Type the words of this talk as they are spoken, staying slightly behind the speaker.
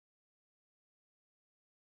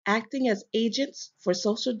acting as agents for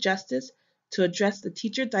social justice to address the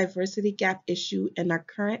teacher diversity gap issue in our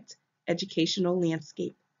current educational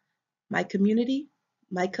landscape. My community,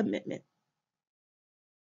 my commitment.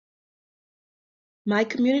 My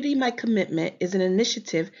Community, My Commitment is an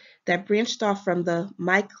initiative that branched off from the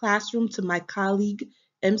My Classroom to My Colleague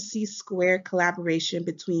MC Square collaboration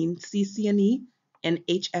between CCNE and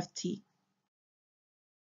HFT.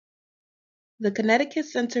 The Connecticut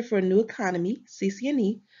Center for a New Economy,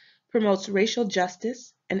 CCNE, promotes racial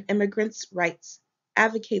justice and immigrants' rights,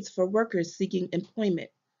 advocates for workers seeking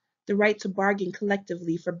employment, the right to bargain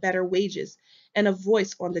collectively for better wages and a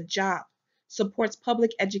voice on the job, supports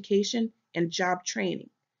public education and job training,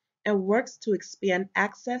 and works to expand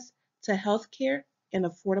access to health care and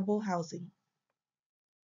affordable housing.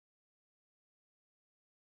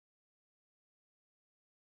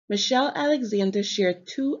 Michelle Alexander shared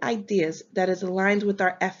two ideas that is aligned with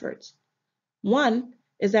our efforts. One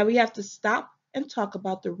is that we have to stop and talk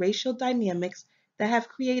about the racial dynamics that have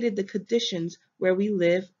created the conditions where we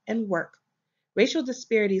live and work. Racial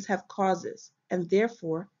disparities have causes and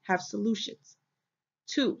therefore have solutions.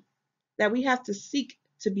 Two, that we have to seek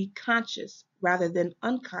to be conscious rather than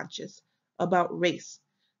unconscious about race,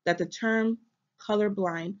 that the term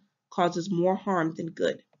colorblind causes more harm than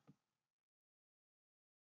good.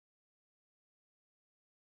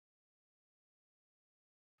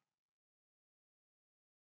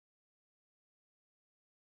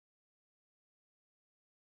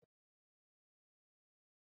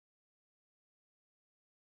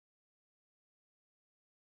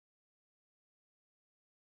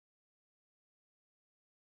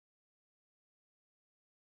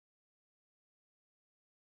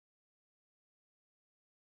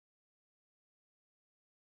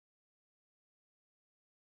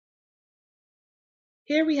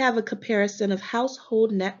 Here we have a comparison of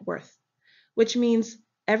household net worth, which means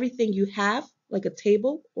everything you have, like a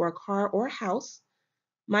table or a car or a house,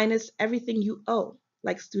 minus everything you owe,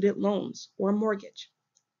 like student loans or mortgage.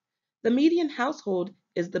 The median household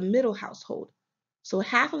is the middle household, so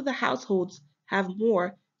half of the households have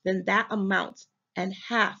more than that amount and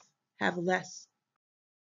half have less.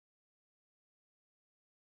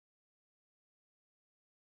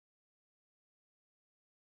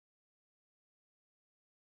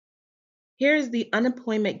 Here is the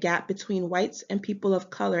unemployment gap between whites and people of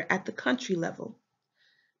color at the country level.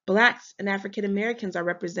 Blacks and African Americans are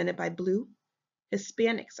represented by blue,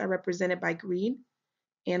 Hispanics are represented by green,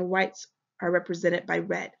 and whites are represented by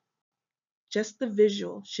red. Just the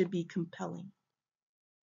visual should be compelling.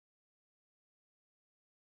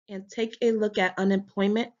 And take a look at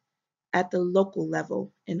unemployment at the local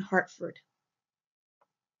level in Hartford.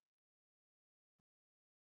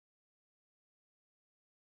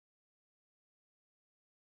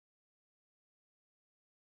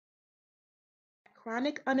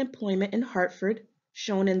 Chronic unemployment in Hartford,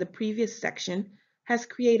 shown in the previous section, has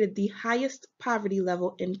created the highest poverty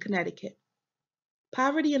level in Connecticut.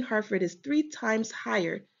 Poverty in Hartford is 3 times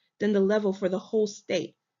higher than the level for the whole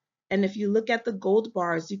state. And if you look at the gold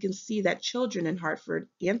bars, you can see that children in Hartford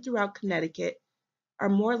and throughout Connecticut are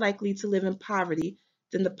more likely to live in poverty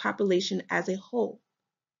than the population as a whole.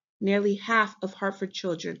 Nearly half of Hartford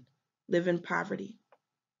children live in poverty.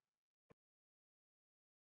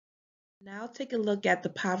 Now take a look at the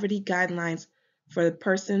poverty guidelines for the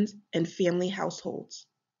persons and family households.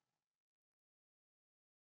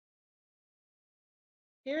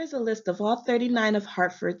 Here is a list of all 39 of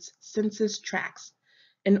Hartford's census tracts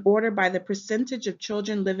in order by the percentage of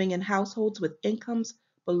children living in households with incomes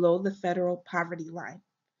below the federal poverty line.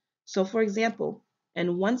 So for example,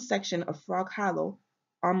 in one section of Frog Hollow,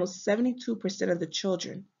 almost 72% of the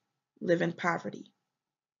children live in poverty.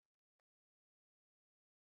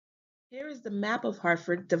 Here is the map of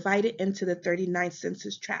Hartford divided into the 39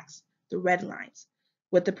 census tracts, the red lines,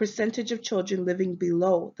 with the percentage of children living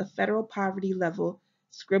below the federal poverty level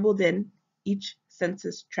scribbled in each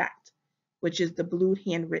census tract, which is the blue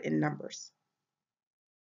handwritten numbers.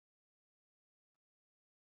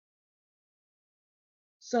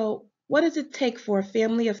 So what does it take for a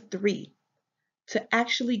family of 3 to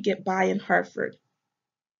actually get by in Hartford?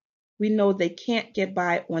 We know they can't get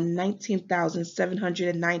by on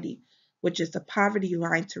 19,790, which is the poverty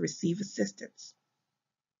line to receive assistance.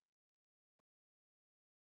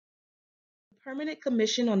 The Permanent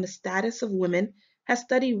Commission on the Status of Women has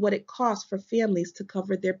studied what it costs for families to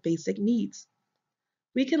cover their basic needs.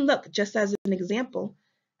 We can look, just as an example,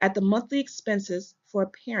 at the monthly expenses for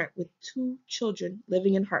a parent with 2 children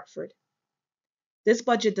living in Hartford. This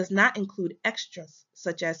budget does not include extras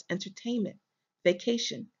such as entertainment,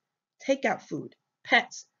 vacation, takeout food,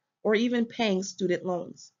 pets, or even paying student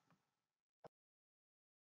loans.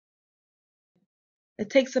 It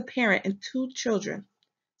takes a parent and two children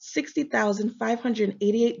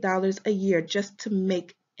 $60,588 a year just to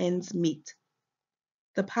make ends meet.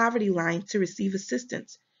 The poverty line to receive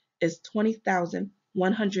assistance is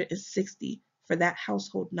 $20,160 for that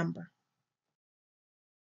household number.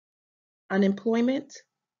 Unemployment,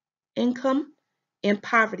 income, and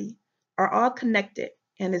poverty are all connected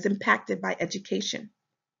and is impacted by education.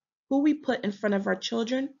 Who we put in front of our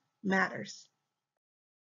children matters.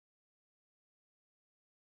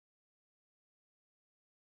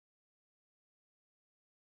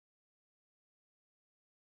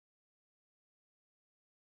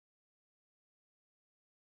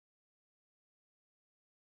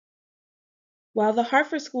 While the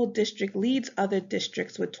Hartford School District leads other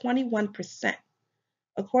districts with 21%,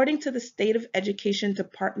 according to the State of Education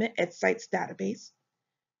Department EdSite's database,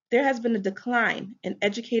 there has been a decline in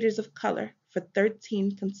educators of color for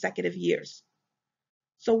 13 consecutive years.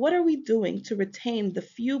 So what are we doing to retain the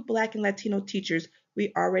few Black and Latino teachers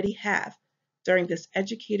we already have during this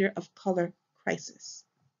educator of color crisis?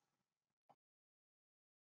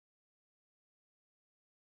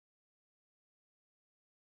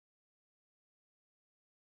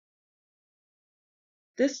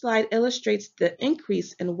 This slide illustrates the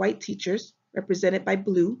increase in white teachers, represented by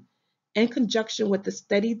blue, in conjunction with the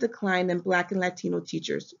steady decline in Black and Latino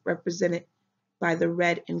teachers, represented by the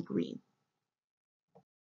red and green.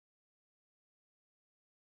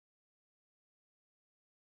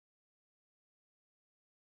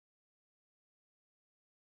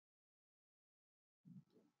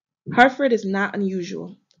 Hartford is not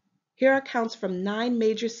unusual. Here are counts from 9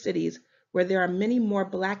 major cities where there are many more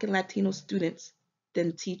Black and Latino students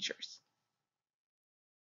than teachers.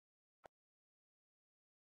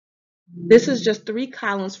 This is just 3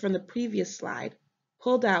 columns from the previous slide,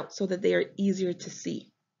 pulled out so that they are easier to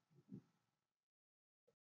see.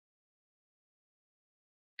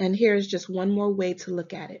 And here is just one more way to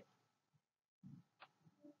look at it.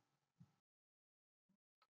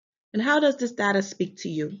 And how does this data speak to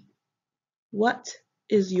you? What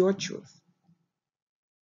is your truth?